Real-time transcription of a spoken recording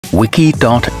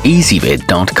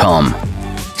wiki.ezvid.com.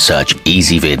 Search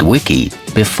Ezvid Wiki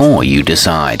before you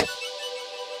decide.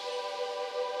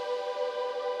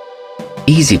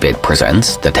 Ezvid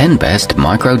presents the 10 best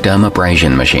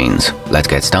microdermabrasion machines. Let's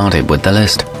get started with the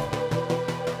list.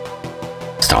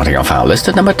 Starting off our list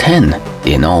at number 10,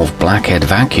 the innolv blackhead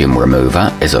vacuum remover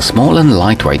is a small and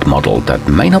lightweight model that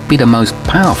may not be the most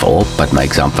powerful, but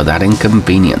makes up for that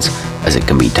inconvenience, as it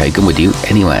can be taken with you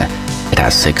anywhere. It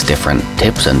has 6 different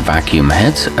tips and vacuum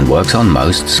heads and works on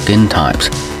most skin types.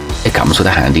 It comes with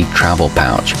a handy travel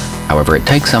pouch. However, it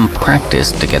takes some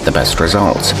practice to get the best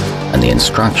results, and the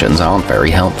instructions aren't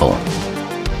very helpful.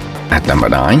 At number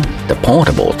 9, the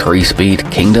portable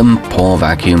 3-speed Kingdom Pore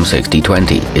Vacuum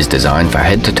 6020 is designed for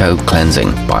head-to-toe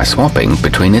cleansing by swapping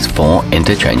between its 4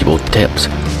 interchangeable tips.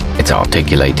 Its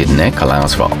articulated neck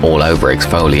allows for all-over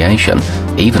exfoliation,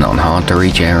 even on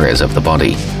hard-to-reach areas of the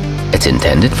body. It's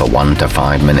intended for 1 to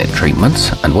 5 minute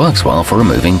treatments and works well for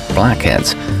removing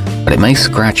blackheads, but it may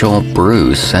scratch or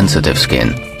bruise sensitive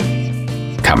skin.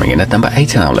 Coming in at number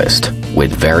 8 in our list,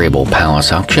 with variable power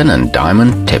suction and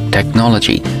diamond tip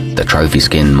technology, the Trophy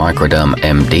Skin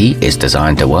Microdermmd is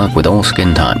designed to work with all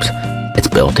skin types. Its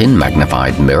built-in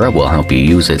magnified mirror will help you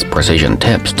use its precision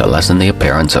tips to lessen the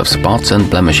appearance of spots and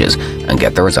blemishes and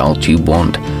get the results you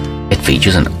want. It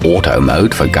features an auto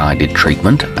mode for guided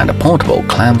treatment and a portable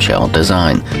clamshell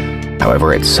design.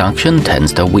 However, its suction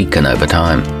tends to weaken over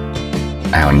time.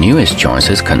 Our newest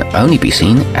choices can only be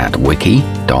seen at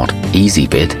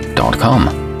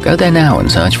wiki.ezvid.com. Go there now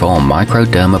and search for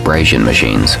microdermabrasion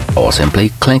machines, or simply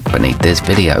click beneath this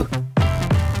video.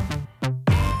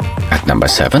 At number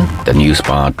 7, the new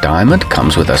Spa Diamond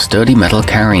comes with a sturdy metal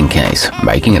carrying case,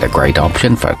 making it a great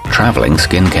option for traveling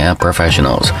skincare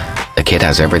professionals. The kit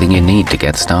has everything you need to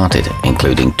get started,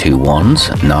 including 2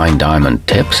 wands, 9 diamond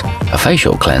tips, a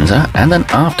facial cleanser, and an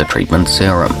after-treatment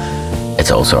serum. It's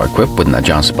also equipped with an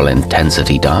adjustable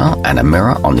intensity dial and a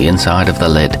mirror on the inside of the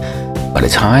lid, but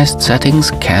its highest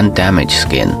settings can damage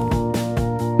skin.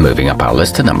 Moving up our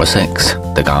list to number 6,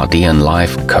 the Gardean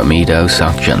Life Comedo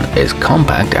Suction is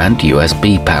compact and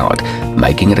USB powered,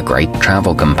 making it a great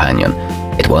travel companion.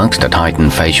 It works to tighten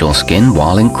facial skin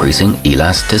while increasing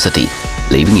elasticity,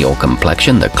 leaving your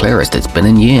complexion the clearest it's been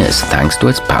in years thanks to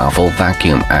its powerful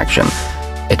vacuum action.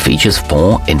 It features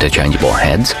 4 interchangeable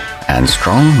heads and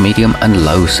strong, medium and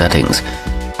low settings.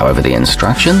 However, the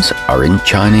instructions are in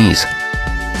Chinese.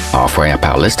 Halfway up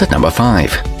our list at number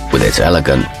 5. With its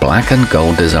elegant black and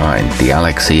gold design, the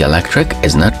alekc Electric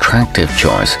is an attractive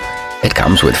choice. It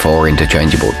comes with 4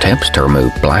 interchangeable tips to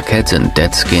remove blackheads and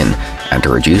dead skin and to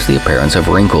reduce the appearance of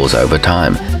wrinkles over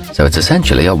time, so it's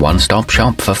essentially a one-stop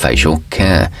shop for facial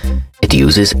care. It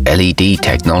uses LED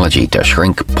technology to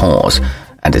shrink pores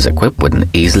and is equipped with an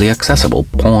easily accessible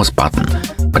pause button,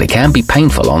 but it can be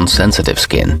painful on sensitive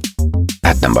skin.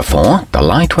 At number 4, the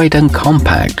lightweight and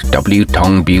compact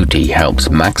wtong Beauty helps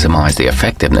maximize the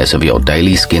effectiveness of your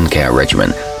daily skincare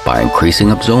regimen by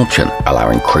increasing absorption,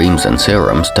 allowing creams and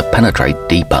serums to penetrate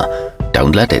deeper.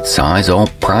 Don't let its size or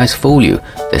price fool you.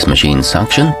 This machine's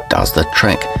suction does the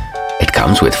trick. It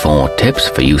comes with 4 tips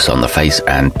for use on the face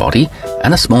and body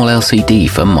and a small LCD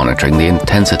for monitoring the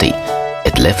intensity.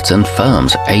 It lifts and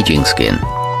firms aging skin.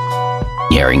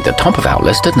 Nearing the top of our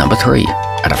list at number 3.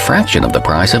 At a fraction of the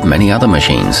price of many other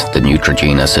machines, the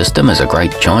Neutrogena system is a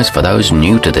great choice for those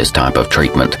new to this type of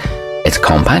treatment. Its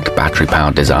compact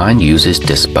battery-powered design uses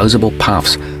disposable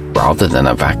puffs rather than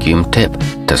a vacuum tip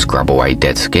to scrub away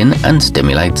dead skin and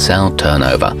stimulate cell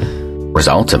turnover.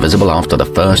 Results are visible after the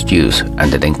first use,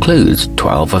 and it includes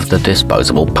 12 of the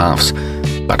disposable puffs,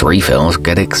 but refills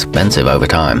get expensive over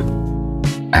time.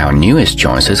 Our newest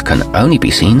choices can only be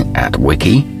seen at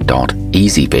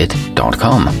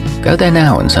wiki.ezvid.com. Go there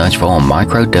now and search for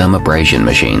microdermabrasion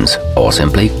machines, or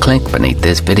simply click beneath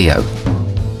this video.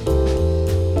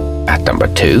 At number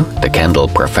 2, the Kendal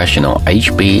Professional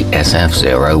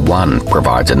HB-SF01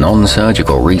 provides a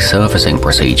non-surgical resurfacing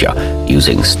procedure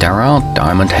using sterile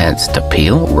diamond heads to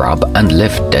peel, rub and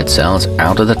lift dead cells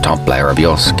out of the top layer of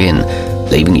your skin,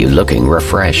 leaving you looking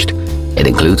refreshed. It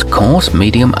includes coarse,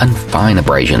 medium and fine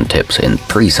abrasion tips in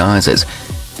 3 sizes.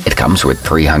 It comes with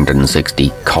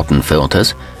 360 cotton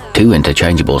filters, 2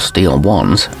 interchangeable steel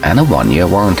wands and a 1-year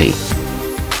warranty.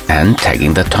 And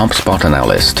taking the top spot on our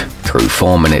list, through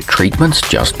 4-minute treatments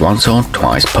just once or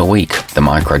twice per week, the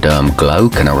Microderm Glow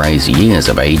can erase years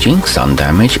of aging, sun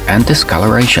damage and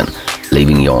discoloration,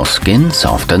 leaving your skin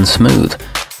soft and smooth.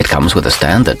 It comes with a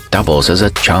stand that doubles as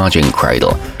a charging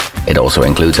cradle. It also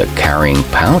includes a carrying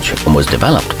pouch and was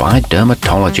developed by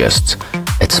dermatologists.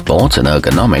 It sports an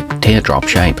ergonomic teardrop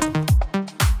shape.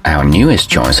 Our newest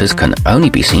choices can only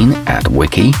be seen at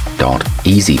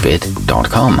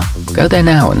wiki.ezvid.com. Go there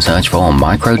now and search for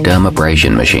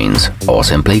microdermabrasion machines, or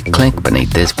simply click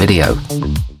beneath this video.